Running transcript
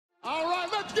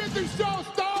Let's get this show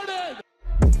started!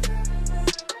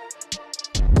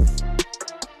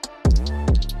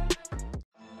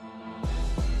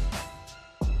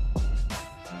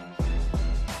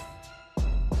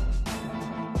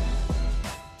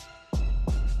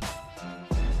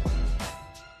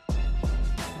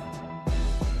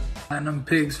 Platinum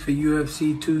picks for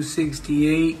UFC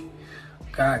 268.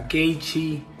 Got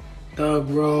Gaethje, Thug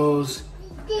Rose,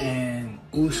 and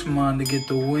Usman to get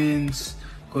the wins.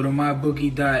 Go to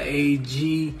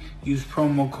mybookie.ag. Use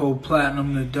promo code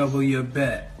PLATINUM to double your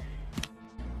bet.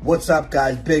 What's up,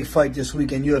 guys? Big fight this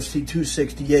weekend, UFC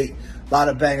 268. A lot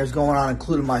of bangers going on,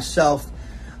 including myself.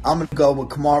 I'm going to go with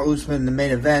Kamaru Usman in the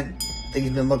main event. I think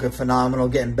he's been looking phenomenal,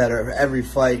 getting better every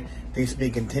fight. I think it's going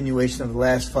to be a continuation of the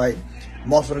last fight.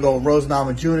 I'm also going to go with Rose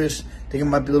Namajunas. I think it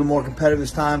might be a little more competitive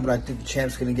this time, but I think the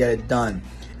champ's going to get it done.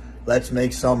 Let's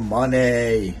make some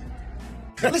money.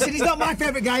 Listen, he's not my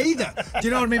favourite guy either. Do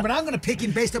you know what I mean? But I'm going to pick him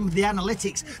based on the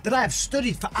analytics that I have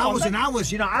studied for hours and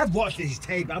hours. You know, I've watched his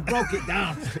tape. I broke it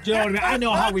down. Do you know what I mean? I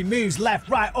know how he moves left,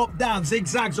 right, up, down,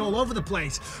 zigzags all over the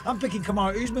place. I'm picking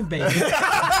Kamaru Usman, baby.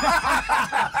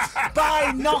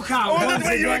 By knockout. Oh, that's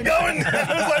where you were going.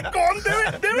 I was like, go on,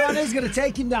 do it. No, he's going to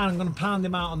take him down. I'm going to pound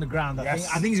him out on the ground. I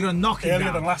think he's going to knock him down.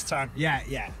 Earlier than last time.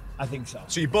 Yeah. I think so.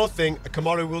 So you both think a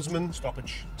Kamaru Usman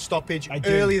stoppage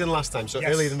earlier than last time, so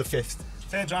earlier than the 5th.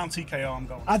 Third round TKO, I'm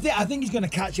going. I think he's going to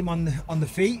catch him on the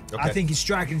feet. Okay. I think his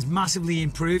striking is massively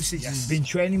improved since he's been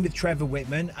training with Trevor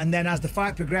Whitman. And then as the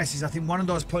fight progresses, I think one of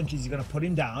those punches is going to put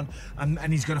him down,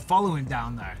 and he's going to follow him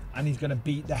down there, and he's going to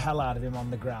beat the hell out of him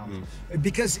on the ground.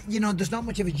 Because, you know, there's not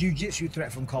much of a jiu-jitsu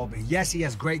threat from Colby. Yes, he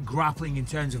has great grappling in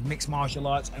terms of mixed martial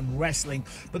arts and wrestling,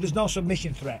 but there's no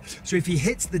submission threat. So if he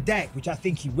hits the deck, which I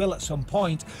think he will at some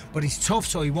point, but he's tough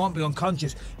so he won't be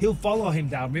unconscious, he'll follow him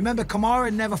down. Remember,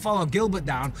 Kamaru never followed Gilbert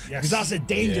down, because that's a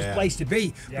dangerous place to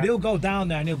be. But he'll go down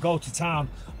there and he'll go to town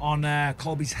on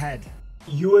Colby's head.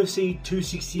 UFC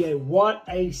 268, what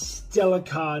a stellar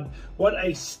card, what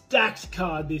a stacked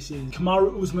card this is.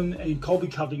 Kamaru Usman and Colby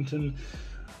Covington.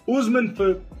 Usman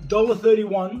for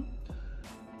 $1.31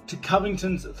 to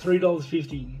Covington's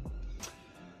 $3.50.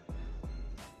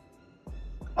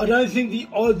 I don't think the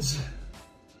odds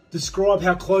describe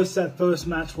how close that first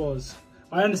match was.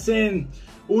 I understand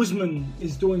Usman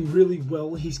is doing really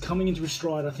well. He's coming into his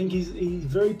stride. I think he's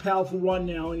very powerful right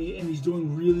now, and he's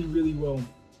doing really, really well.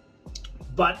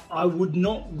 But I would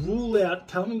not rule out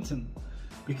Covington,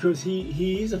 because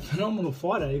he is a phenomenal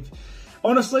fighter.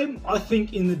 Honestly, I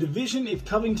think in the division, if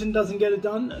Covington doesn't get it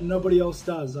done, nobody else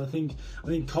does. I think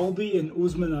Colby and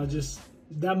Usman are just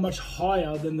that much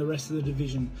higher than the rest of the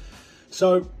division.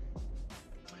 So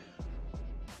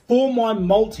for my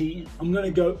multi, I'm going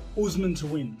to go Usman to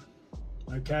win.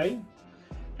 Okay,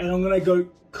 and I'm going to go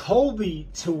Colby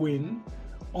to win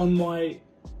on my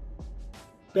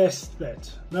best bet.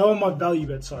 No, on my value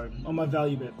bet, sorry. On my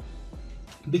value bet.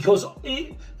 Because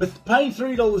with paying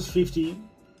 $3.50,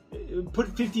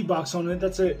 put $50 on it,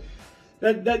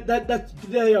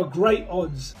 they are great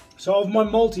odds. So of my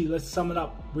multi, let's sum it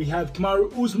up. We have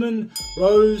Kamaru Usman,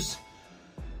 Rose,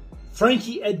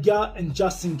 Frankie Edgar, and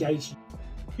Justin Gaethje.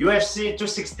 UFC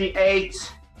 268,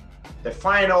 the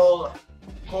final.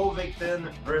 Covington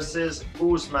versus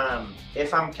Usman.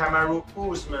 If I'm Kamaru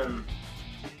Usman,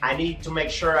 I need to make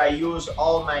sure I use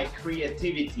all my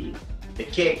creativity. The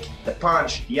kick, the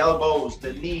punch, the elbows,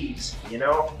 the knees, you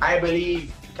know. I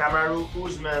believe Kamaru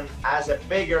Usman has a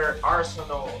bigger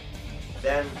arsenal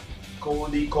than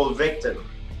Colby Covington.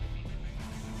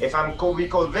 If I'm Colby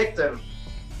Covington,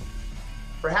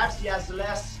 perhaps he has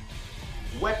less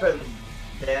weapon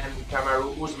than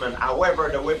Kamaru Usman. However,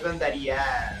 the weapon that he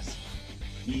has,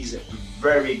 he's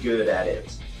very good at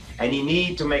it. And he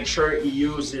needs to make sure he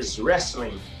uses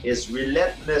wrestling, his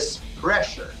relentless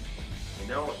pressure, you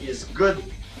know, his good,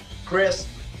 crisp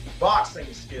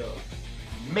boxing skill.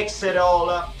 Mix it all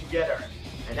up together.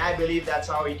 And I believe that's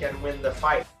how he can win the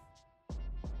fight.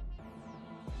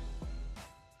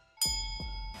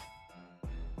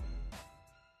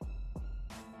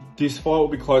 This fight will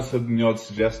be closer than the odds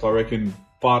suggest, I reckon.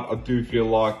 But I do feel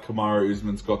like Kamaru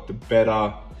Usman's got the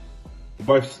better. They're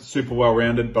both super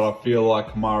well-rounded, but I feel like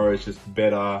Kamaru is just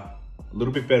better, a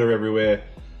little bit better everywhere,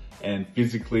 and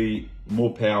physically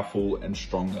more powerful and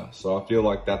stronger. So I feel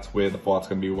like that's where the fight's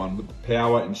going to be won, with the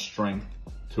power and strength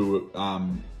to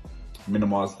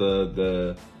minimize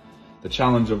the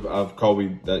challenge of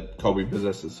Colby that Colby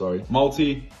possesses. Sorry,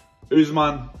 multi,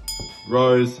 Usman,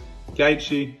 Rose,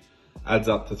 Gaethje adds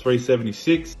up to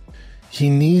 376. He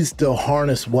needs to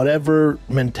harness whatever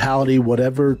mentality,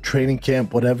 whatever training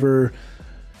camp, whatever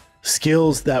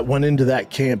skills that went into that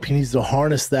camp. He needs to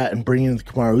harness that and bring in the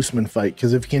Kamaru Usman fight,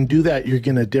 because if you can do that, you're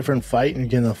getting a different fight, and you're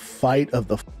getting a fight of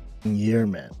the year,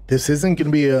 man. This isn't going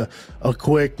to be a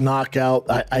quick knockout.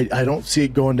 I don't see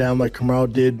it going down like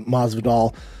Kamaru did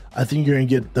Masvidal. I think you're going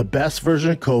to get the best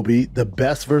version of Colby, the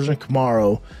best version of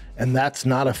Kamaru, and that's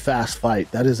not a fast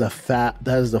fight. That is the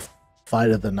fight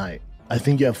of the night. I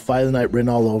think you have fight of the night written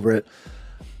all over it.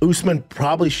 Usman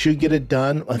probably should get it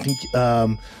done. I think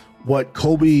what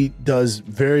Colby does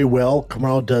very well,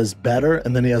 Kamaru does better,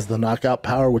 and then he has the knockout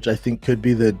power, which I think could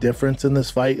be the difference in this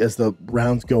fight as the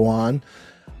rounds go on.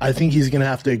 I think he's going to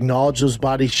have to acknowledge those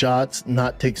body shots,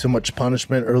 not take so much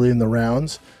punishment early in the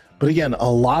rounds. But again, a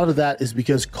lot of that is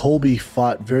because Colby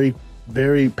fought very,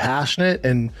 very passionate,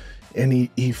 and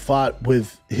he fought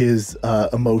with his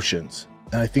emotions.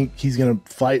 And I think he's going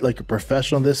to fight like a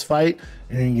professional in this fight,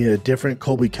 and you're going to get a different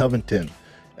Colby Covington.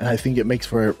 And I think it makes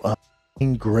for a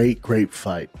great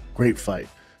fight. Great fight.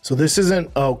 So this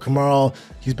isn't, oh, Kamaru,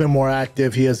 he's been more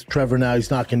active. He has Trevor now.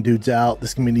 He's knocking dudes out. This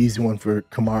is going to be an easy one for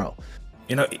Kamaru.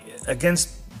 You know, against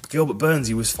Gilbert Burns,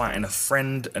 he was fighting a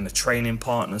friend and a training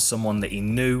partner, someone that he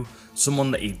knew,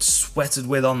 someone that he'd sweated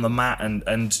with on the mat,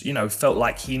 and you know, felt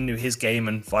like he knew his game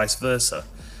and vice versa.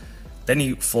 Then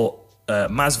he fought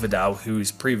Masvidal,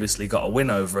 who's previously got a win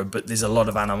over, but there's a lot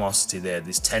of animosity there,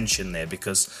 there's tension there,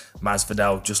 because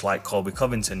Masvidal, just like Colby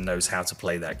Covington, knows how to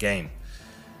play that game.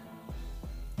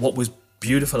 What was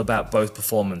beautiful about both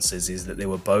performances is that they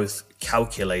were both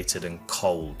calculated and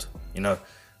cold. You know,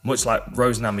 much like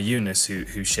Rose Namajunas,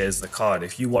 who shares the card.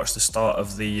 If you watch the start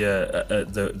of the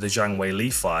Zhang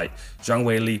Weili fight, Zhang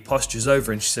Weili postures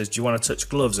over and she says, "Do you want to touch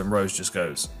gloves?" And Rose just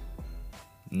goes,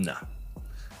 "No."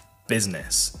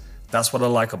 Business. That's what I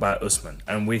like about Usman.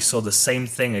 And we saw the same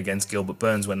thing against Gilbert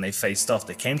Burns when they faced off.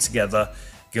 They came together,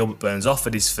 Gilbert Burns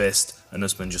offered his fist, and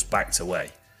Usman just backed away.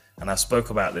 And I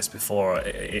spoke about this before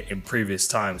in previous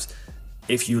times.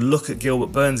 If you look at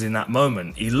Gilbert Burns in that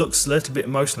moment, he looks a little bit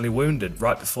emotionally wounded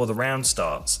right before the round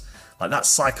starts. Like that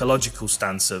psychological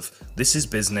stance of, this is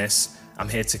business, I'm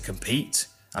here to compete,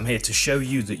 I'm here to show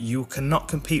you that you cannot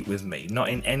compete with me, not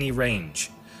in any range.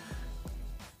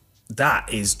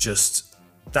 That is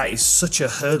such a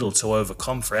hurdle to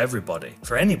overcome for everybody,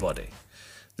 for anybody.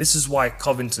 This is why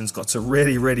Covington's got to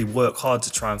really work hard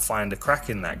to try and find a crack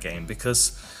in that game,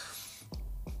 because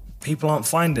people aren't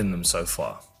finding them so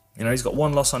far. You know, he's got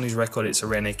one loss on his record, it's a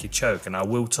rear naked choke, and I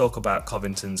will talk about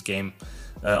Covington's game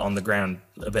on the ground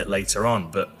a bit later on,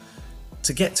 but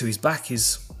to get to his back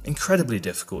is incredibly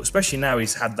difficult, especially now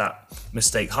he's had that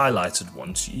mistake highlighted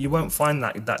once. You won't find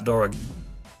that door again.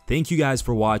 Thank you guys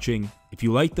for watching. If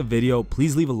you liked the video,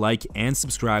 please leave a like and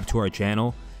subscribe to our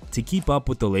channel to keep up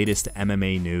with the latest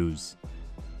MMA news.